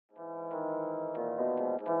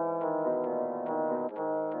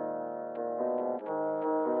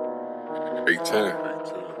810.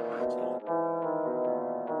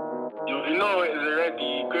 You know it is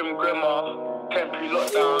already. Grim Grimmer, temporary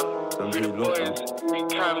lockdown. Free the boys, free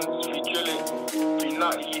cams, free drilling, free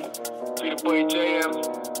nutty, free the boy JM,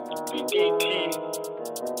 free DT.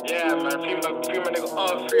 Yeah, man, free my nigga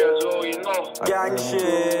R3 as well, you know. Gang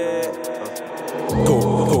shit.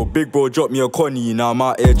 Told big bro drop me a Conny. Now I'm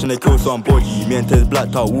out here tryna kill somebody. Me and Tez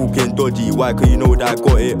blacked out walking dodgy. Why? Cause you know that I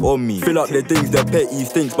got it on me. Fill up the things, the petty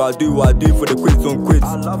stinks, but I do what I do for the quids on quids.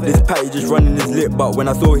 This patty just running his lip, but when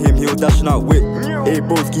I saw him he was dashing out whip. Hey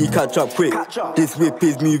broski, catch up quick. This whip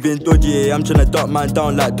is moving dodgy. I'm tryna duck man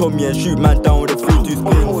down like Tommy and shoot man down with a 3-2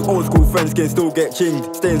 spins. Old school friends can still get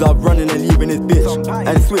chinged. Stains up running and leaving his bitch.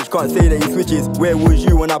 And switch can't say that he switches. Where was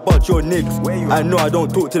you when I bought your nicks? I know I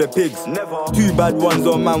don't talk to the pigs. Two bad ones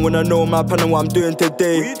on man when I know my plan and what I'm doing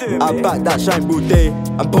today. I back that shine blue day.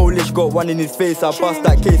 I'm Polish, got one in his face. I bust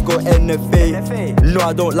that case, got NFA. No,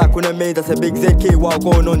 I don't like when I made. That's a big ZK while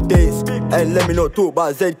going on dates. And let me not talk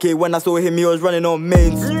about ZK. When I saw him, he was running on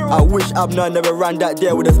mains. I wish Abner never ran that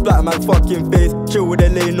there with a splat man's fucking face. Chill with the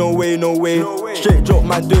lane, no way, no way. Straight drop,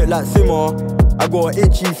 man, do it like Simmer. I got an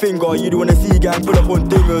itchy finger, you don't wanna see gang pull up on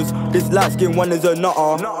dingers. This light skin one is a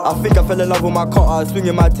nutter. I think I fell in love with my cutter.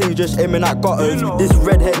 Swinging my ting, just aiming at gutters. This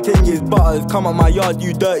redhead thing is butters. Come out my yard,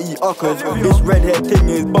 you dirty uckers. This redhead thing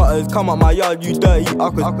is butters. Come out my yard, you dirty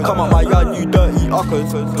uckers. Come out my yard, you dirty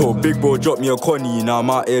uckers. Told big bro drop me a Conny. Now I'm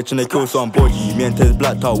out here tryna kill somebody. Me and Tez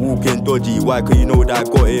blacked out walking dodgy. Why? Cause you know that I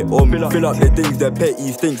got it on me. Fill up the things, the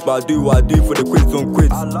petty stinks, but I do what I do for the quids on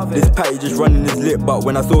quids. This patty just running his lip, but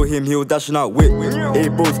when I saw him he was dashing out whip. Hey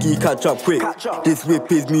broski, catch up quick. This whip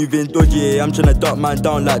is moving dodgy. I'm tryna duck man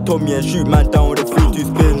down like Tommy and shoot man down with a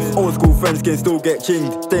 3-2 spins. Old school friends can still get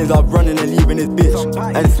chinged. Stains up running and leaving his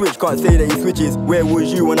bitch. And switch can't say that he switches. Where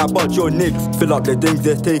was you when I bought your nicks? Fill up the things,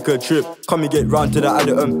 let's take a trip. Come and get round to the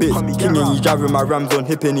Allerton bits. King and you driving my rams on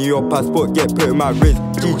hip and your passport get put in my wrist.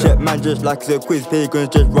 G-check man just like it's a quiz. Pagans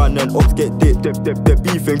just run and ops get dipped. The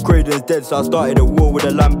beef and Craden's dead, so I started a war with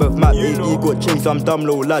a Lambeth map. He got chinks, I'm dumb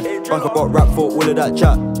low lad. Fuck, I got rap for all of that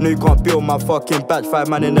chat. No, you can't build my fucking batch. 5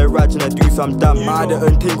 man in the raj and I do some damn. I had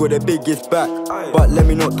an tingle the biggest back, but let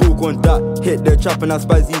me not talk on that. Hit the trap and I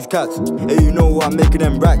spice these cats. Hey, you know what, I'm making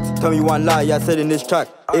them racks. Tell me one lie, I said in this track.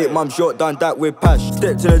 8 months short, done that with pash.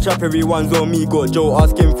 Step to the trap, everyone's on me. Got Joe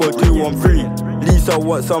asking for 2 on 3. Lisa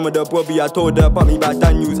want some of the Bobby, I told her about me by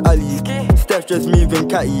Daniel's alley. Steph's just moving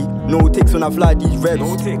catty. No ticks when I fly these reps.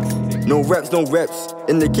 No reps, no reps.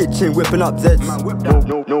 In the kitchen whipping up Zeds.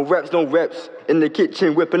 No reps, no reps. In the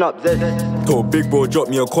kitchen whipping up Zeds. Told big bro drop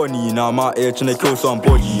me a Conny. Now I'm out here tryna kill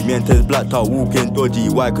somebody. Me and Tez blacked out walking dodgy.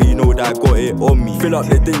 Why? Cause you know that I got it on me. Fill up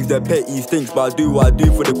the things, the petty stinks, but I do what I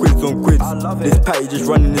do for the quids on quids. This patty just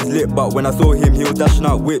running his lip, but when I saw him he was dashing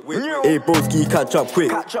out whip. Hey broski, catch up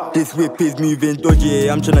quick. This whip is moving dodgy.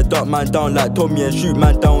 I'm tryna duck man down like Tommy and shoot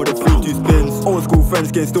man down with a 3-2 spins. Old school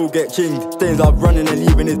friends can still get chinged. Stains up running and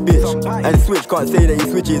leaving his bitch. And switch can't say that he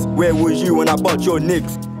switches. Where was you when I bought your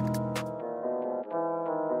nicks?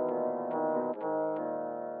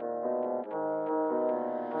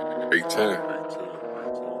 810.